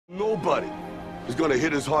Nobody is gonna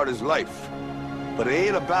hit as hard as life. But it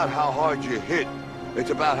ain't about how hard you hit. It's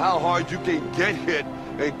about how hard you can get hit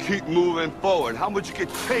and keep moving forward. How much you can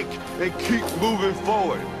take and keep moving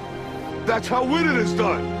forward. That's how winning is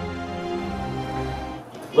done.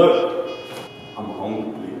 Look, I'm a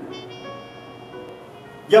home leader.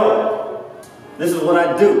 Yo, this is what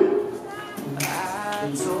I do.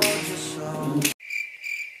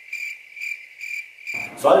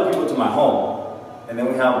 So I let people to my home, and then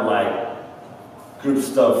we have like group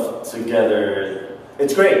stuff together.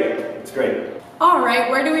 It's great. It's great. All right,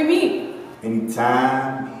 where do we meet?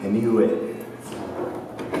 Anytime, anywhere.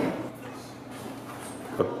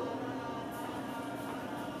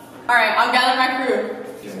 All right, I'll gather my crew.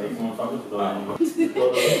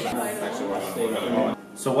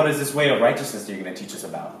 So what is this way of righteousness that you're going to teach us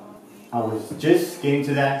about? I was just getting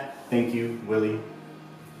to that. Thank you, Willie.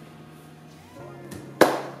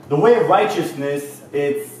 The way of righteousness,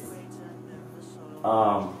 it's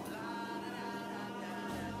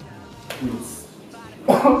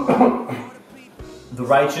the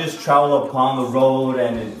righteous travel upon the road,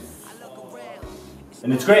 and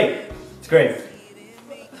it's great. It's great.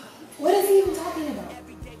 What is he even talking about?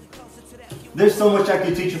 There's so much I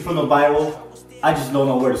could teach you from the Bible. I just don't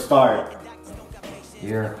know where to start.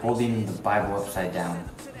 You're holding the Bible upside down.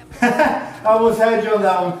 I almost had you on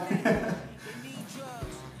that one.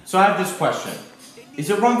 So I have this question. Is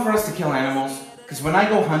it wrong for us to kill animals? Because when I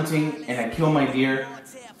go hunting and I kill my deer,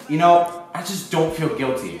 you know, I just don't feel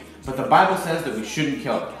guilty. But the Bible says that we shouldn't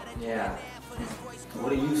kill it. Yeah. What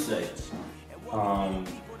do you say?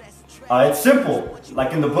 It's simple.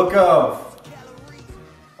 Like in the book of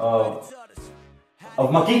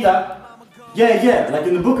Makita. Yeah, like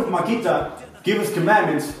in the book of Makita, give us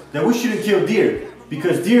commandments that we shouldn't kill deer.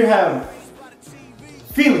 Because deer have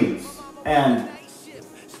feelings. And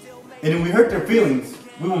if we hurt their feelings,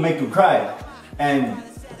 we will make them cry. And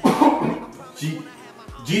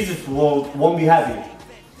Jesus won't be happy.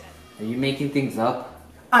 Are you making things up?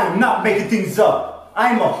 I am not making things up. I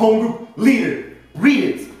am a home group leader. Read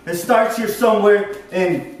it. It starts here somewhere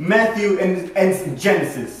in Matthew and ends in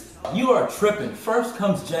Genesis. You are tripping. First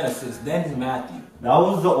comes Genesis, then Matthew. That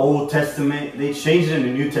was the Old Testament. They changed it in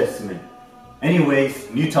the New Testament. Anyways,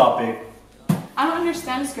 new topic. I don't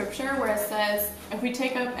understand scripture where it says, if we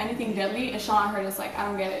take up anything deadly, it shall not hurt us. Like, I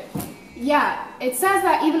don't get it. Yeah, it says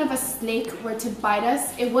that even if a snake were to bite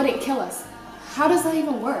us, it wouldn't kill us. How does that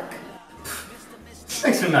even work?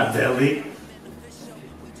 Snakes are not deadly.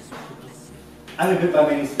 I've been bit by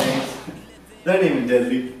many snakes. They're not even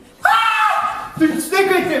deadly. Ah! There's a snake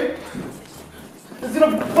right there! It's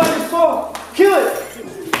gonna bite your soul! Kill it!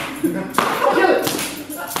 Kill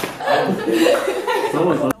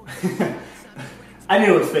it! I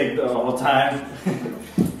knew it was fake the whole time.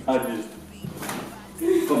 I just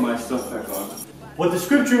put my stuff back on. What the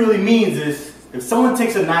scripture really means is, if someone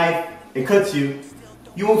takes a knife and cuts you,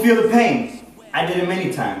 you won't feel the pain. I did it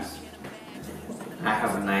many times. I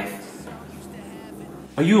have a knife.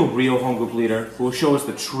 Are you a real home group leader who will show us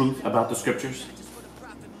the truth about the scriptures?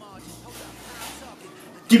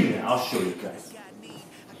 Give me that, I'll show you guys.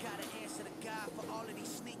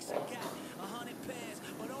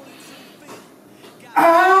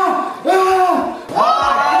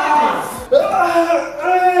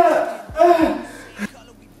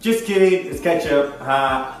 Just kidding, it's ketchup.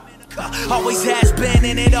 Always has been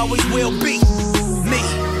and it always will be me.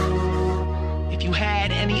 If you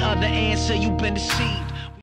had any other answer, you've been deceived.